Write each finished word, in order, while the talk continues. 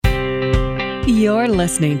You're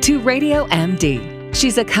listening to Radio MD.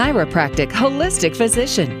 She's a chiropractic holistic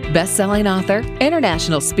physician, best-selling author,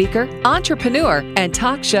 international speaker, entrepreneur, and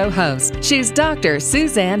talk show host. She's Dr.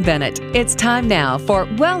 Suzanne Bennett. It's time now for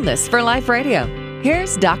Wellness for Life Radio.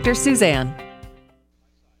 Here's Dr. Suzanne.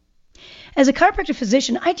 As a chiropractic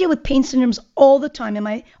physician, I deal with pain syndromes all the time in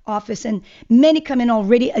my office, and many come in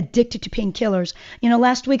already addicted to painkillers.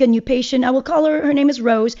 Last week a new patient, I will call her name is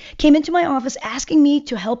Rose, came into my office asking me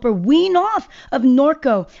to help her wean off of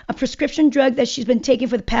Norco, a prescription drug that she's been taking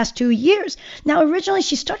for the past 2 years. Now, originally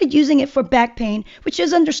she started using it for back pain, which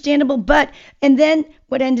is understandable, and then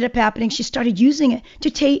what ended up happening, she started using it to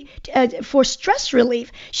take for stress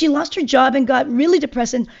relief. She lost her job and got really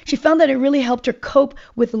depressed, and she found that it really helped her cope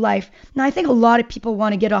with life. Now, I think a lot of people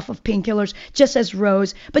want to get off of painkillers, just as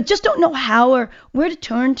Rose, but just don't know how or where to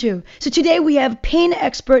turn to. So today we have pain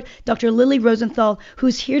expert Dr. Lily Rosenthal,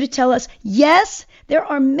 who's here to tell us, yes, there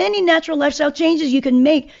are many natural lifestyle changes you can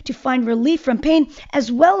make to find relief from pain,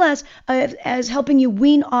 as well as helping you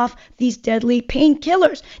wean off these deadly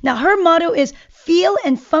painkillers. Now, her motto is feel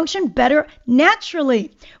and function better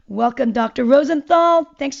naturally. Welcome, Dr. Rosenthal.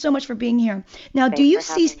 Thanks so much for being here. Now, do you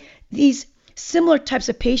see these similar types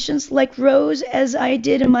of patients like Rose as I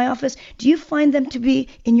did in my office? Do you find them to be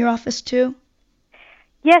in your office too?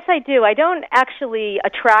 Yes, I do. I don't actually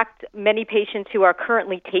attract many patients who are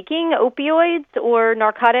currently taking opioids or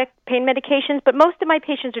narcotic pain medications, but most of my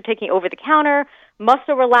patients are taking over-the-counter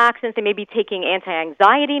muscle relaxants. They may be taking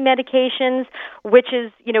anti-anxiety medications, which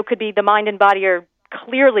is, could be the mind and body are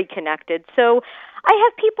clearly connected. So I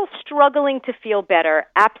have people struggling to feel better.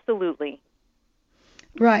 Absolutely.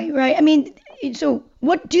 Right. I mean, so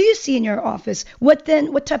what do you see in your office? What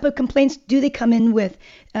type of complaints do they come in with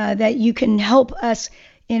that you can help us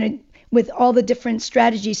with all the different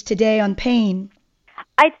strategies today on pain?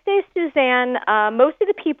 I'd say, Suzanne, most of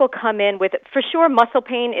the people come in with, for sure, muscle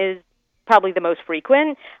pain is probably the most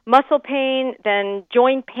frequent. Muscle pain, then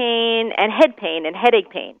joint pain, and head pain and headache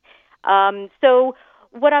pain. So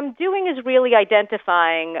what I'm doing is really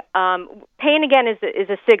identifying pain, again, is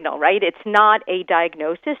a signal, right? It's not a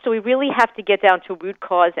diagnosis. So we really have to get down to root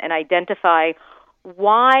cause and identify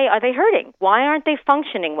why are they hurting? Why aren't they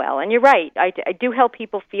functioning well? And you're right. I do help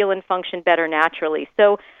people feel and function better naturally.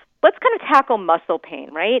 So let's kind of tackle muscle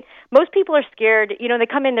pain, right? Most people are scared. They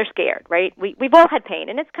come in, they're scared, right? We've all had pain,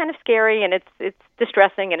 and it's kind of scary, and it's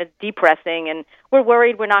distressing, and it's depressing, and we're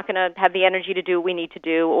worried we're not going to have the energy to do what we need to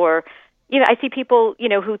do. Or, I see people,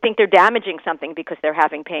 who think they're damaging something because they're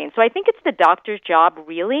having pain. So I think it's the doctor's job,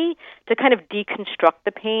 really, to kind of deconstruct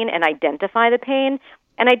the pain and identify the pain.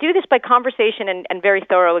 And I do this by conversation and very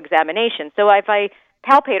thorough examination. So if I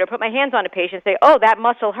palpate or put my hands on a patient and say, oh, that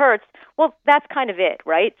muscle hurts, well, that's kind of it,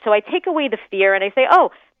 right? So I take away the fear and I say,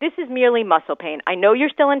 oh, this is merely muscle pain. I know you're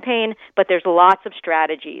still in pain, but there's lots of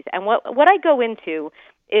strategies. And what I go into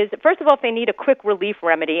is, first of all, if they need a quick relief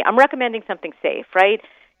remedy, I'm recommending something safe, right?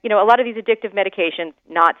 A lot of these addictive medications,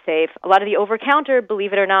 not safe. A lot of the over-counter,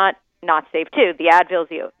 believe it or not safe too. The Advils,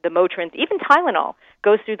 the Motrins, even Tylenol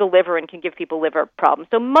goes through the liver and can give people liver problems.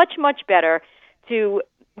 So much, much better to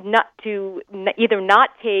either not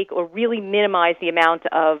take or really minimize the amount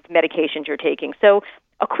of medications you're taking. So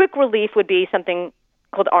a quick relief would be something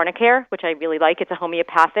called Arnicare, which I really like. It's a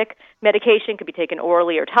homeopathic medication, could be taken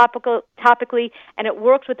orally or topically, and it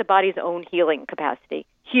works with the body's own healing capacity.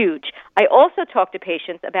 Huge. I also talk to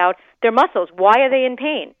patients about their muscles. Why are they in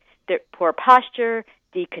pain? Their poor posture,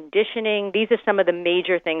 deconditioning. These are some of the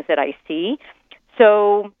major things that I see.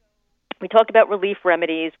 So we talk about relief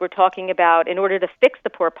remedies. We're talking about, in order to fix the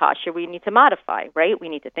poor posture, we need to modify, right? We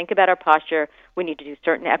need to think about our posture. We need to do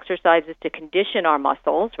certain exercises to condition our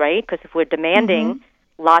muscles, right? Because if we're demanding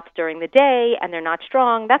lots during the day and they're not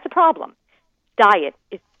strong, that's a problem. Diet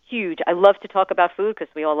is huge. I love to talk about food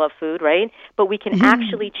because we all love food, right? But we can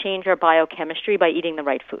actually change our biochemistry by eating the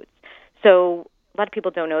right foods. So a lot of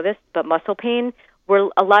people don't know this, but muscle pain,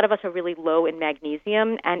 a lot of us are really low in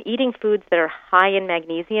magnesium, and eating foods that are high in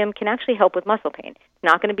magnesium can actually help with muscle pain. It's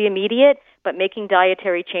not going to be immediate, but making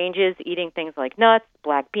dietary changes, eating things like nuts,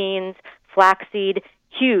 black beans, flaxseed,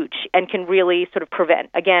 huge, and can really sort of prevent.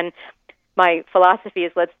 Again, my philosophy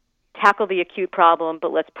is let's tackle the acute problem,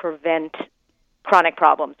 but let's prevent chronic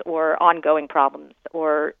problems or ongoing problems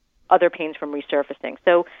or other pains from resurfacing.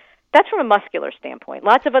 So that's from a muscular standpoint.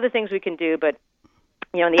 Lots of other things we can do, but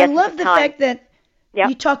in the essence of time. I love the fact that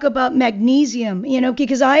you talk about magnesium,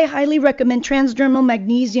 because I highly recommend transdermal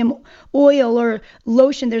magnesium oil or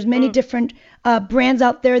lotion. There's many different brands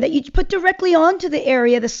out there that you put directly onto the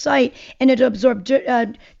area, the site, and it absorbs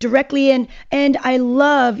directly in. And I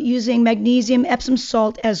love using magnesium Epsom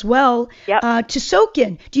salt as well to soak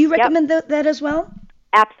in. Do you recommend that as well?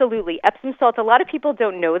 Absolutely. Epsom salt, a lot of people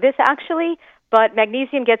don't know this actually, but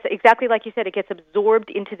magnesium gets, exactly like you said, it gets absorbed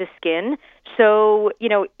into the skin. So,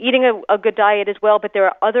 eating a good diet as well, but there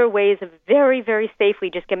are other ways of very, very safely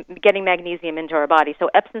just getting magnesium into our body. So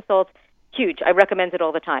Epsom salt, huge. I recommend it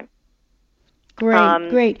all the time.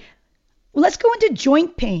 Great. Well, let's go into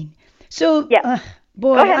joint pain. So,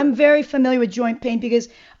 boy, I'm very familiar with joint pain because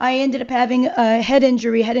I ended up having a head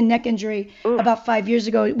and neck injury about 5 years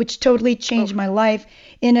ago, which totally changed my life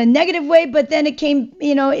in a negative way. But then it came,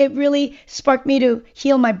 it really sparked me to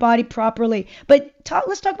heal my body properly. But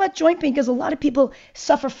let's talk about joint pain because a lot of people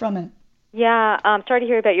suffer from it. Yeah, I'm sorry to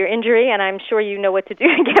hear about your injury, and I'm sure you know what to do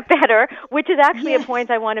to get better, which is actually a point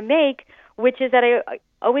I want to make, which is that I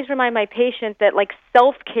always remind my patients that,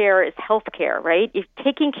 self-care is health-care, right? If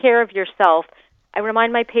taking care of yourself, I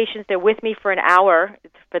remind my patients they're with me for an hour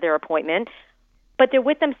for their appointment, but they're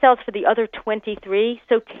with themselves for the other 23.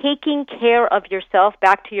 So taking care of yourself,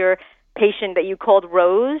 back to your patient that you called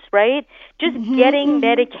Rose, right? Just getting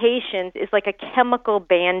medications is like a chemical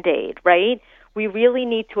Band-Aid, right? We really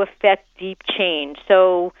need to affect deep change.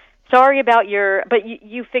 So sorry about but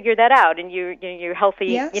you figured that out, and you're healthy.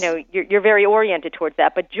 Yes. You're very oriented towards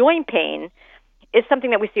that. But joint pain is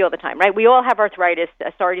something that we see all the time, right? We all have arthritis,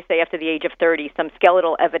 sorry to say, after the age of 30, some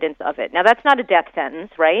skeletal evidence of it. Now, that's not a death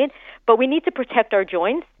sentence, right? But we need to protect our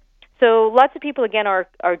joints. So lots of people, again, are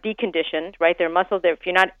deconditioned, right? Their muscles, if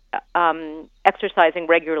you're not exercising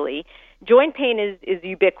regularly, joint pain is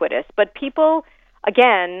ubiquitous. But people,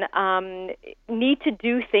 again, need to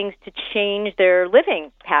do things to change their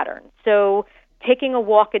living patterns. So taking a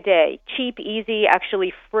walk a day, cheap, easy,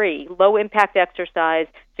 actually free, low-impact exercise,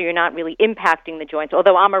 so you're not really impacting the joints.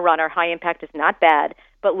 Although I'm a runner, high impact is not bad,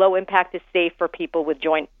 but low impact is safe for people with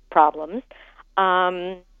joint problems.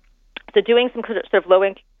 So doing some sort of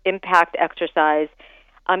low-impact exercise,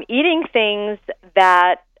 eating things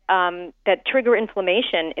that trigger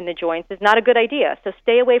inflammation in the joints is not a good idea. So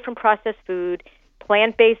stay away from processed food,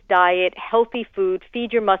 plant-based diet, healthy food,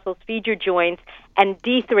 feed your muscles, feed your joints, and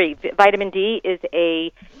D3, vitamin D, is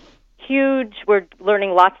a huge, we're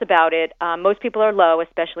learning lots about it. Most people are low,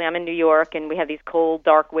 especially I'm in New York, and we have these cold,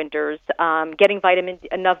 dark winters. Getting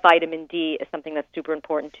enough vitamin D is something that's super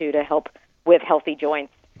important, too, to help with healthy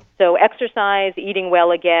joints. So exercise, eating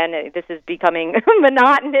well again, this is becoming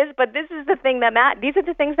monotonous, but this is the thing these are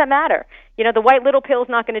the things that matter. The white little pill is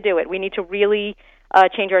not going to do it. We need to really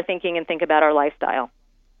change our thinking and think about our lifestyle.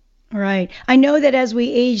 Right. I know that as we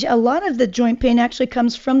age, a lot of the joint pain actually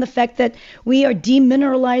comes from the fact that we are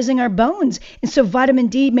demineralizing our bones. And so vitamin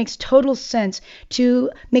D makes total sense to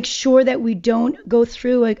make sure that we don't go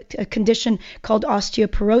through a condition called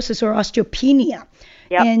osteoporosis or osteopenia.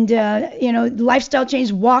 Yep. And, lifestyle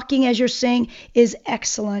change, walking, as you're saying, is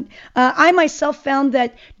excellent. I myself found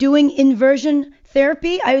that doing inversion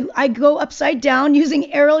therapy, I go upside down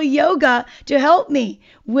using aerial yoga to help me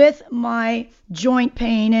with my joint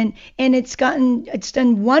pain, and it's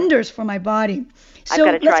done wonders for my body. So I've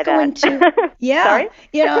got to try let's go that.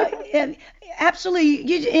 into absolutely.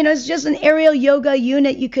 It's just an aerial yoga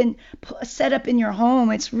unit you can set up in your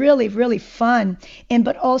home. It's really, really fun,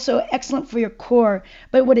 but also excellent for your core.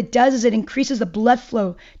 But what it does is it increases the blood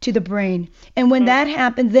flow to the brain. And when that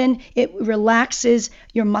happens, then it relaxes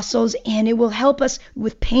your muscles, and it will help us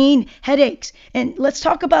with pain, headaches. And let's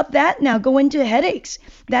talk about that now. Go into headaches.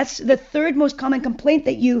 That's the third most common complaint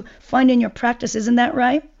that you find in your practice. Isn't that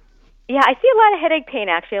right? Yeah, I see a lot of headache pain,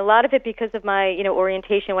 actually. A lot of it because of my,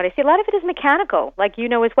 orientation. What I see, a lot of it is mechanical, like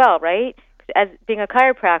as well, right? As being a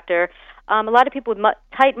chiropractor, a lot of people with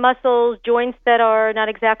tight muscles, joints that are not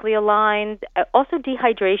exactly aligned. Also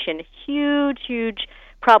dehydration, huge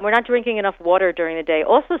problem. We're not drinking enough water during the day.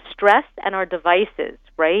 Also stress and our devices,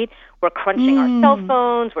 right? We're crunching our cell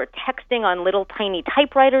phones. We're texting on little tiny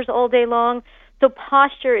typewriters all day long. So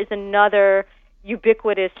posture is another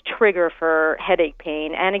ubiquitous trigger for headache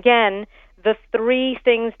pain. And again, the three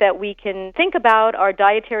things that we can think about are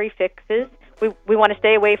dietary fixes. We want to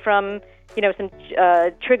stay away from, some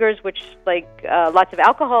triggers which lots of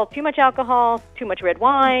alcohol, too much red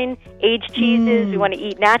wine, aged cheeses. We want to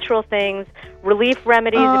eat natural things, relief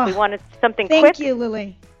remedies if we want something quick. Thank you,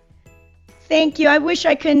 Lily. Thank you. I wish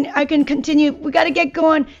I can continue. We got to get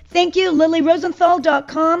going. Thank you,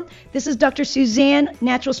 LilyRosenthal.com. This is Dr. Suzanne,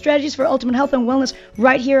 Natural Strategies for Ultimate Health and Wellness,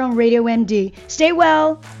 right here on Radio MD. Stay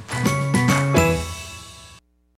well.